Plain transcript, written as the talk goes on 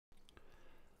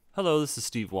Hello, this is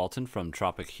Steve Walton from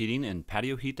Tropic Heating and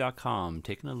PatioHeat.com,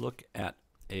 taking a look at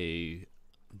a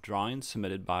drawing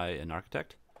submitted by an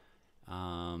architect.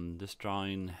 This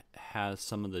drawing has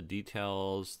some of the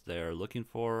details they're looking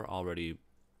for already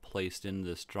placed in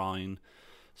this drawing,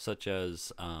 such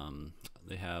as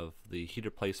they have the heater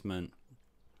placement,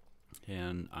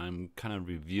 and I'm kind of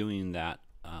reviewing that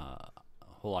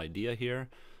whole idea here.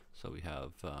 So we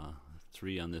have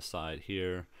 3 on this side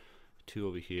here, 2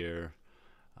 over here.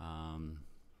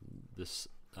 This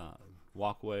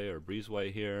walkway or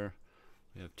breezeway here,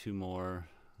 we have 2 more,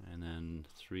 and then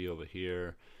 3 over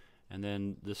here, and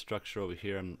then this structure over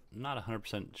here. I'm not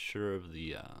 100% sure of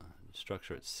the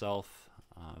structure itself,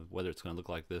 whether it's going to look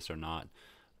like this or not,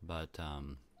 but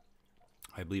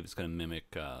I believe it's going to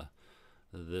mimic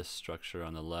this structure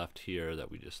on the left here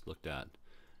that we just looked at,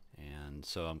 and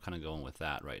so I'm kind of going with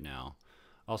that right now.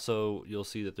 Also, you'll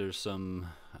see that there's some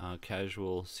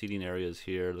casual seating areas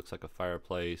here. Looks like a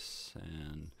fireplace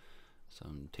and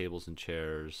some tables and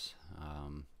chairs.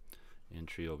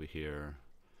 Entry over here.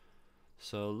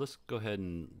 So let's go ahead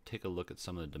and take a look at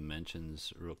some of the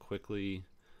dimensions real quickly.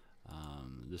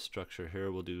 This structure here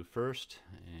we'll do first,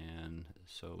 and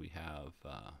so we have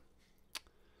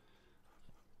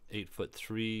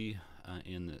 8'3"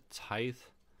 in its height,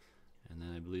 and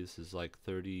then I believe this is like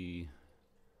 32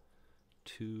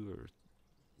 or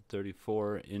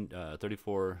 34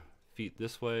 feet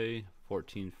this way,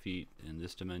 14 feet in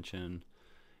this dimension,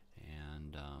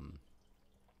 and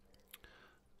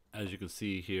as you can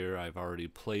see here, I've already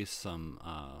placed some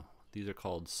these are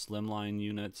called slimline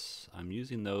units. I'm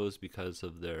using those because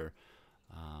of their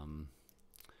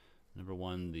number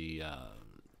one, the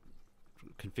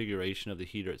configuration of the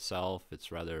heater itself.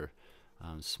 It's rather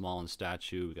small in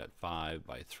stature. We got 5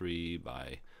 by 3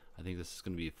 by, I think this is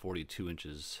going to be 42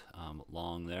 inches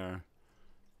long there,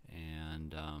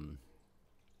 and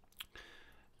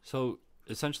so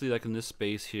essentially, like in this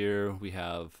space here, we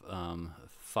have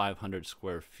 500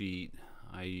 square feet.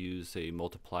 I use a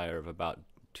multiplier of about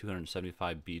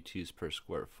 275 BTUs per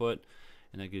square foot,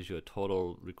 and that gives you a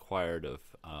total required of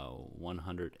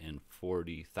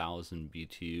 140,000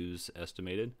 BTUs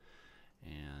estimated.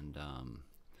 And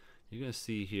you're going to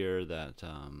see here that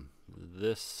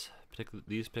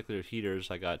these particular heaters,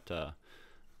 I got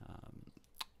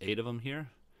 8 of them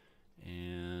here,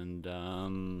 and I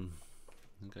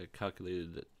think I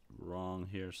calculated it wrong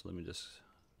here, so let me just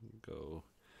go.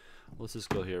 Let's just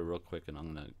go here real quick, and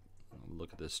I'm going to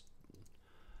look at this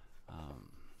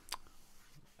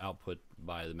output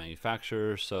by the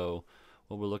manufacturer. So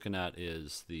what we're looking at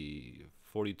is the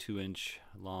 42-inch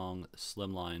long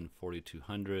slimline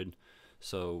 4200.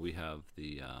 So we have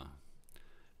the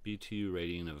BTU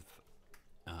rating of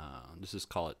let's just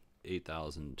call it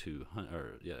 8,200,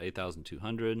 or yeah,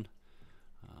 8,200,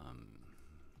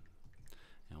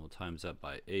 and we'll times that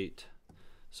by 8.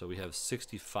 So we have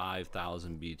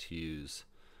 65,000 BTUs.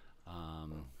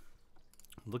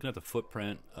 Looking at the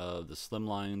footprint of the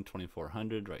slimline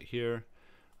 2400 right here,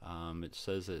 it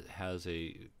says it has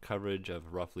a coverage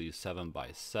of roughly 7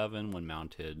 by 7 when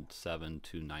mounted 7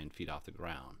 to 9 feet off the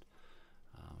ground.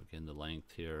 Again, the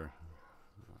length here,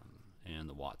 and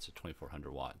the watts are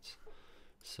 2400 watts.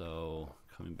 So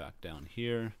coming back down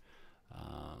here,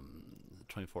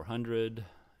 2400,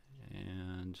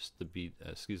 and just the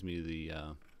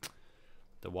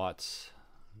the watts,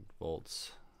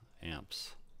 volts,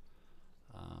 amps,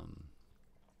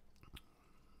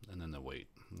 and then the weight.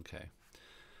 Okay.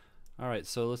 All right,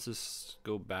 so let's just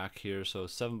go back here. So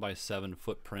 7 by 7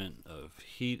 footprint of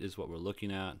heat is what we're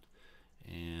looking at,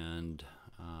 and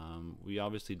we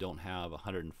obviously don't have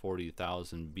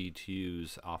 140,000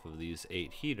 BTUs off of these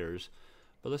 8 heaters,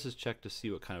 but let's just check to see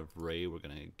what kind of ray we're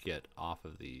going to get off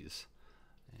of these.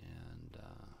 And go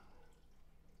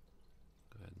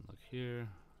ahead and look here.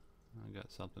 I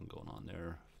got something going on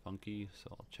there funky, so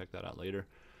I'll check that out later.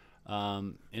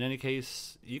 In any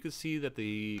case, you can see that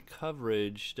the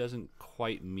coverage doesn't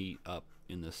quite meet up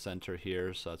in the center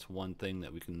here, so that's one thing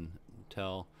that we can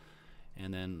tell.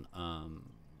 And then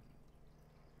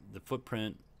the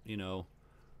footprint, you know,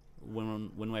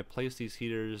 when I place these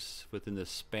heaters within this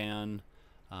span,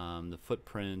 the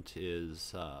footprint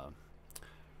is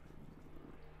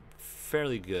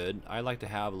fairly good. I like to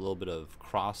have a little bit of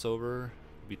crossover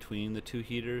between the 2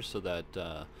 heaters so that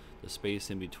the space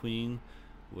in between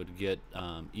would get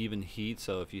even heat.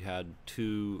 So if you had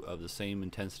 2 of the same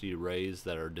intensity rays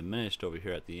that are diminished over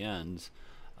here at the ends,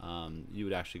 you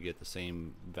would actually get the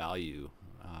same value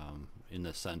in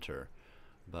the center.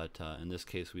 But in this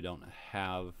case, we don't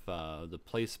have the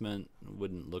placement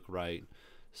wouldn't look right,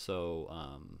 so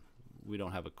we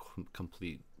don't have a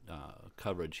complete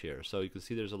coverage here. So you can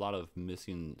see there's a lot of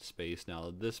missing space.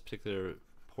 Now this particular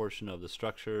portion of the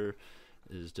structure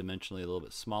is dimensionally a little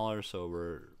bit smaller, so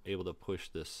we're able to push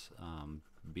this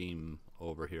beam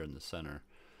over here in the center.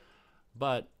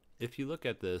 But if you look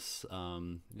at this,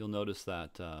 you'll notice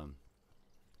that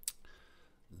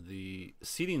the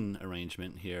seating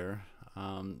arrangement here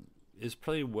is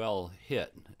pretty well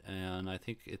hit, and I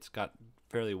think it's got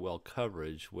fairly well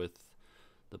coverage with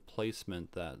the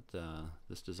placement that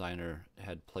this designer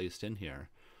had placed in here.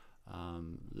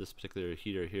 This particular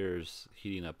heater here is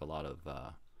heating up a lot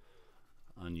of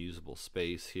unusable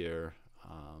space here.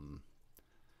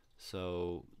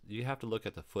 So you have to look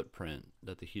at the footprint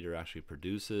that the heater actually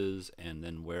produces, and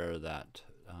then where that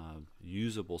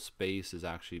usable space is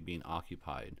actually being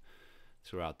occupied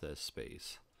throughout this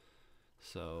space.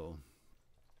 So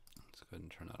let's go ahead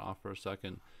and turn that off for a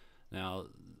second. Now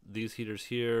these heaters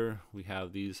here, we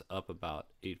have these up about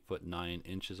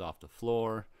 8'9" off the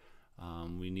floor.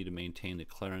 We need to maintain the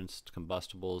clearance to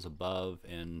combustibles above,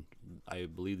 and I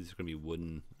believe these are going to be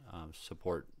wooden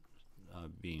support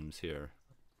beams here,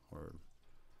 or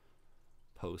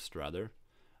post rather.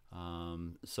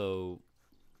 So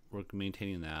we're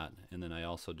maintaining that, and then I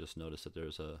also just noticed that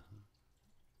there's a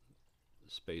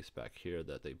space back here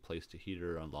that they placed a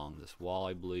heater along this wall,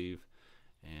 I believe,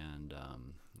 and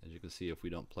as you can see, if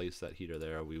we don't place that heater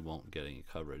there, we won't get any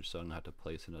coverage, so I'm gonna have to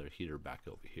place another heater back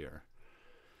over here.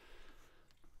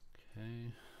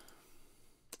 Okay.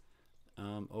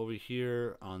 Over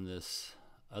here on this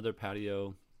other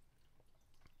patio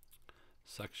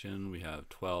section, we have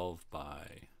 12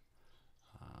 by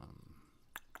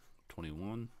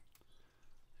 21,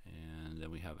 and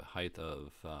then we have a height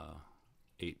of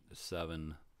 8 to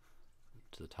 7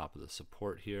 to the top of the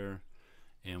support here,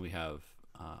 and we have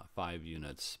 5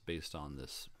 units based on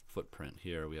this footprint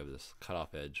here. We have this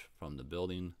cutoff edge from the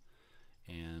building,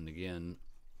 and again,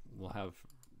 we'll have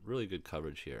really good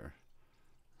coverage here,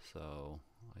 so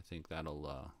I think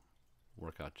that'll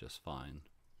work out just fine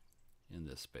in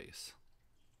this space.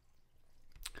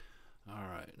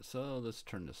 Alright, so let's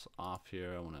turn this off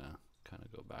here. I want to kind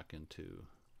of go back into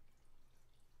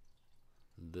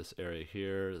this area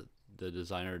here. The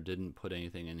designer didn't put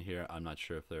anything in here. I'm not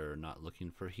sure if they're not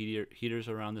looking for heaters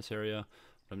around this area,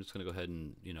 but I'm just going to go ahead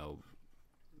and, you know,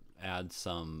 add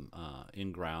some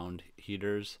in-ground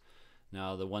heaters.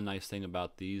 Now the one nice thing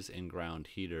about these in-ground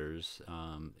heaters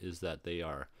is that they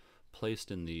are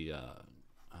placed in the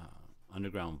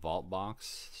underground vault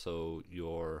box, so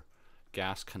your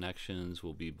gas connections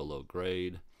will be below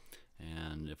grade,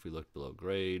 and if we look below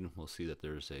grade, we'll see that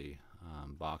there's a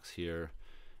box here,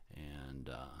 and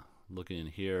looking in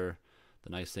here, the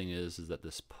nice thing is that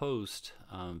this post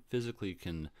physically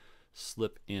can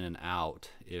slip in and out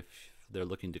if they're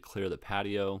looking to clear the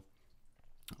patio.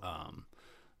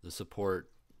 The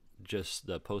support,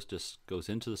 the post just goes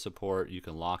into the support. You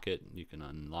can lock it, you can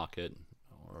unlock it,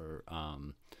 or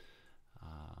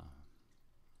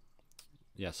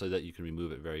yeah, so that you can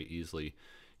remove it very easily.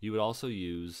 You would also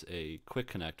use a quick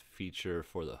connect feature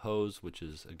for the hose, which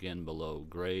is again below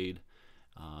grade.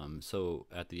 So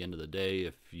at the end of the day,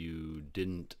 if you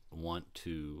didn't want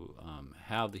to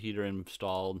have the heater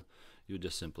installed, you would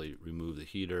just simply remove the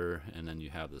heater, and then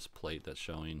you have this plate that's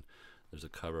showing there's a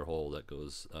cover hole that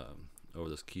goes over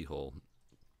this keyhole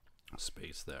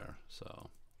space there. So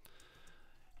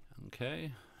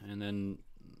okay, and then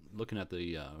looking at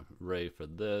the array for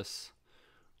this,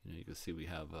 you can see we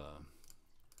have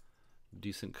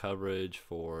decent coverage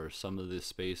for some of the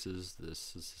spaces.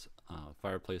 This is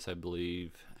fireplace, I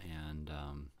believe, and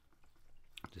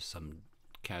just some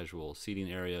casual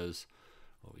seating areas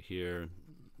over here.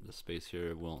 The space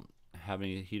here won't have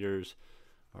any heaters,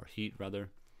 or heat rather,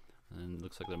 and it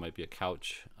looks like there might be a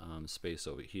couch space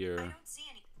over here. I don't see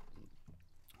any.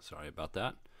 Sorry about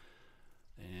that.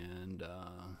 And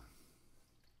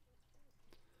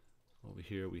over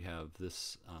here we have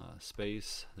this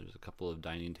space. There's a couple of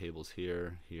dining tables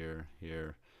here, here,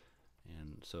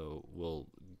 and so we'll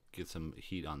get some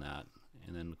heat on that.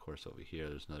 And then of course over here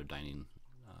there's another dining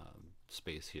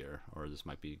space here, or this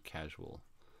might be casual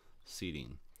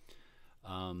seating.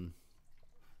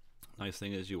 Nice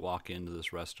thing is you walk into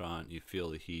this restaurant, you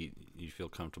feel the heat, you feel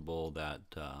comfortable that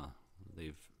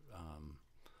they've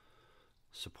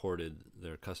supported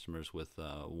their customers with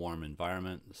a warm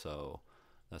environment. So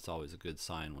that's always a good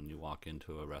sign when you walk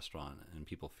into a restaurant and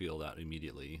people feel that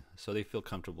immediately. So they feel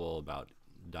comfortable about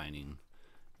dining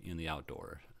in the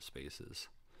outdoor spaces.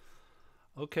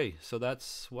 Okay, so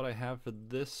that's what I have for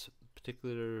this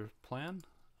particular plan.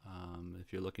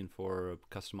 If you're looking for a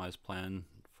customized plan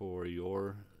for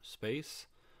your space,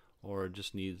 or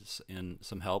just needs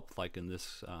some help, like in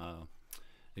this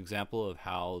example of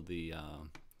how the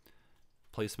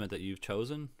placement that you've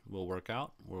chosen will work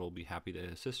out, we'll be happy to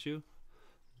assist you.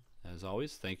 As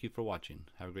always, thank you for watching.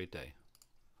 Have a great day.